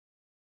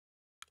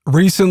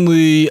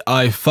Recently,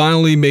 I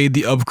finally made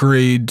the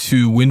upgrade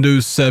to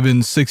Windows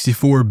 7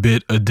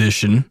 64-bit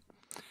edition.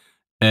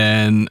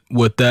 And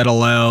what that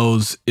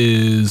allows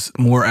is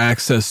more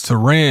access to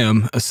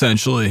RAM,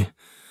 essentially.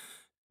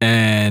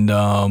 And,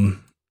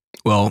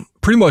 well,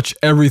 pretty much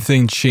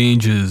everything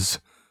changes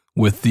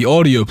with the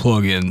audio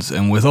plugins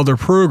and with other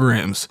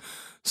programs.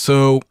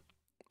 So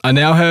I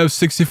now have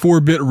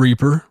 64-bit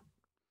REAPER.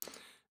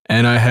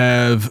 And I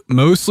have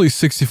mostly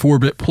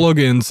 64-bit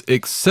plugins,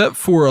 except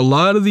for a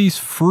lot of these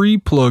free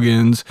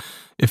plugins.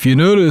 If you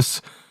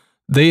notice,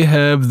 they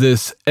have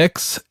this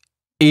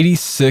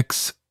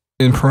x86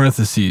 in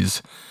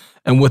parentheses.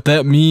 And what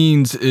that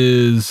means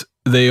is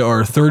they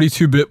are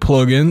 32-bit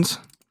plugins.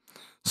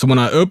 So when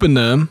I open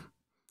them,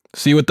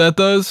 see what that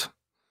does?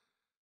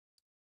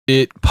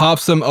 It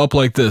pops them up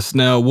like this.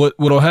 Now,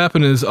 what'll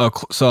happen is, I'll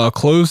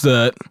close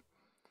that.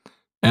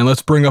 And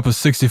let's bring up a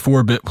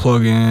 64-bit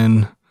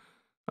plugin.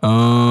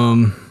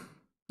 All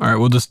right,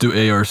 we'll just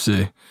do ARC.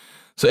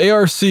 So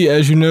ARC,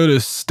 as you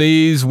notice,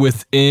 stays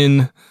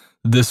within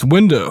this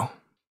window,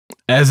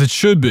 as it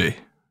should be.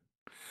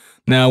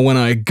 Now, when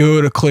I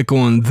go to click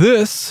on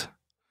this,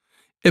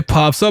 it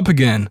pops up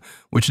again,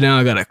 which now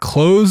I gotta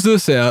close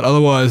this out.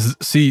 Otherwise,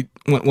 see,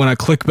 when I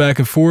click back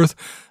and forth,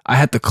 I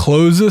have to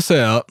close this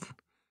out.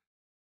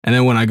 And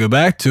then when I go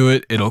back to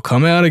it, it'll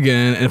come out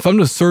again. And if I'm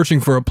just searching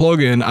for a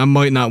plugin, I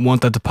might not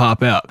want that to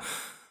pop out.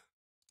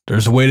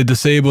 There's a way to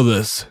disable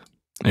this,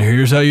 and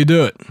here's how you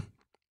do it.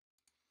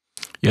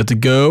 You have to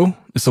go,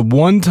 it's a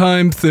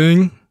one-time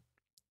thing,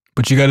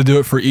 but you got to do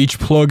it for each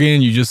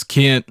plugin. You just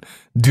can't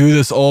do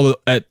this all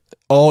at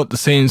the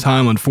same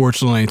time,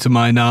 unfortunately, to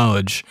my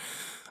knowledge.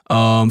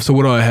 So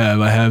what do I have?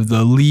 I have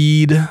the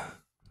lead,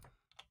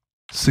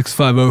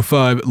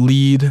 6505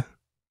 lead.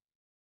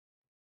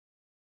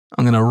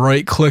 I'm going to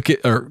right-click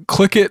it, or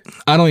click it.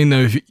 I don't even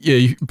know if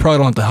you probably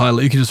don't have to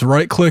highlight. You can just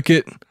right-click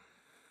it.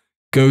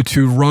 Go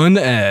to Run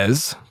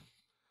As,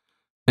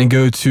 and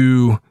go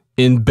to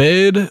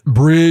Embed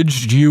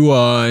Bridged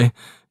UI,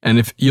 and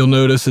if you'll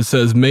notice it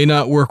says may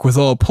not work with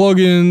all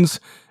plugins,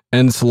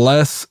 and it's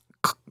less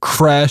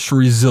crash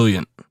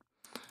resilient.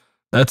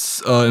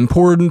 That's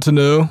important to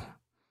know,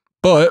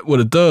 but what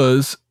it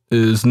does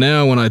is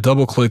now when I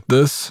double click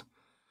this,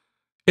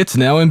 it's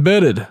now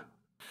embedded.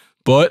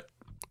 But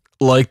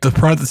like the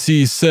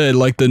parentheses said,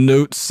 like the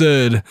note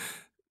said,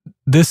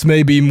 this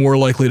may be more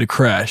likely to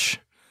crash.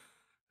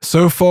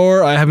 So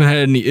far, I haven't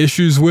had any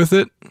issues with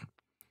it,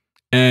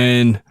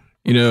 and,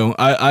 you know,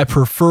 I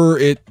prefer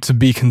it to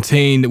be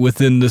contained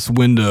within this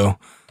window,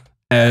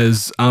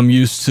 as I'm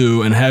used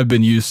to and have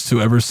been used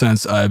to ever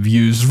since I've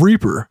used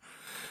REAPER.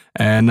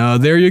 And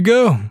there you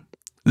go.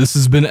 This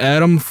has been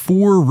Adam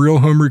for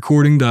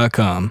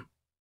RealHomeRecording.com.